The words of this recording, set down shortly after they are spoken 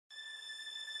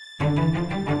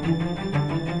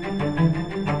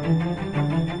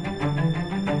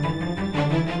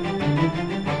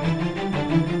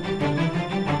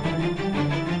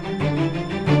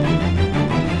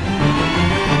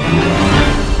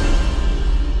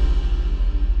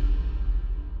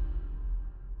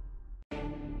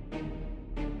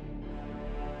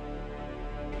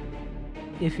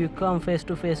If you come face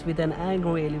to face with an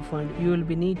angry elephant, you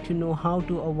will need to know how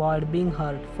to avoid being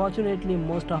hurt. Fortunately,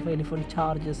 most of elephant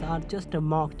charges are just a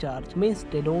mock charge, means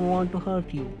they don't want to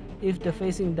hurt you. If the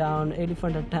facing down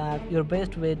elephant attack, your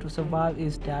best way to survive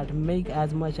is that make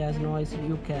as much as noise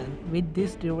you can. With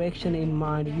this direction in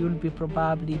mind, you'll be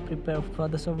probably prepared for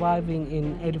the surviving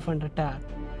in elephant attack.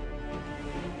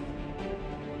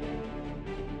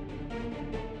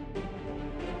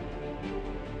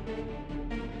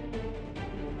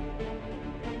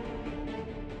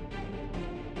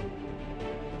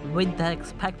 With the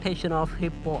expectation of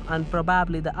hippo and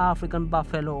probably the African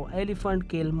buffalo, elephants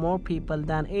kill more people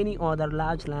than any other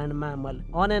large land mammal.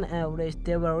 On an average,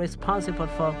 they were responsible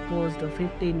for close to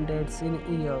 15 deaths in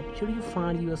a year. Should you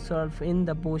find yourself in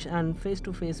the bush and face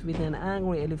to face with an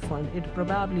angry elephant, it's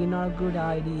probably not a good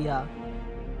idea.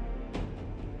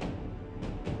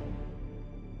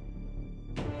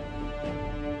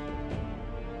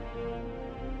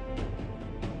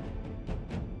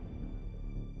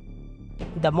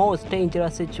 The most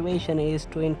dangerous situation is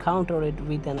to encounter it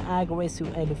with an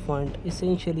aggressive elephant,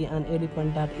 essentially an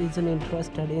elephant that isn't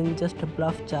interested in just a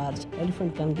bluff charge.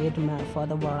 Elephant can get mad for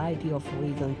the variety of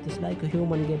reasons, just like a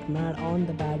human get mad on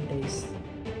the bad days.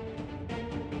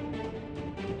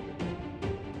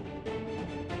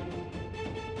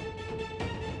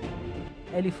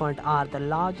 Elephants are the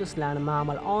largest land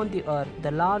mammal on the earth.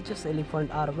 The largest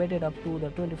elephants are weighted up to the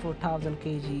 24,000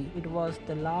 kg. It was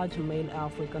the large male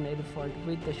African elephant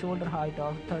with the shoulder height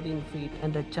of 13 feet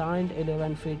and a giant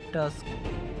 11 feet tusk.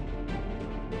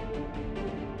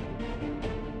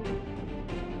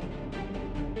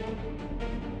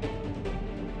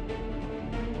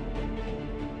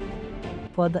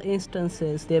 For the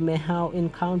instances, they may have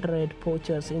encountered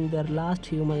poachers in their last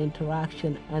human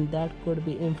interaction, and that could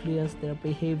be influence their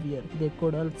behavior. They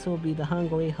could also be the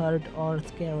hungry, hurt, or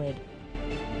scared.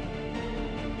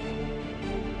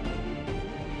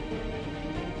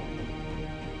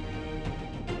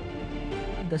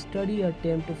 The study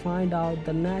attempted to find out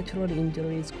the natural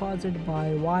injuries caused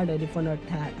by wild elephant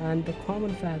attack and the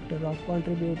common factor of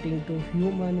contributing to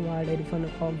human wild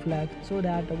elephant conflict so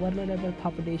that the vulnerable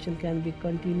population can be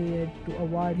continued to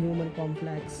avoid human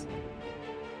conflicts.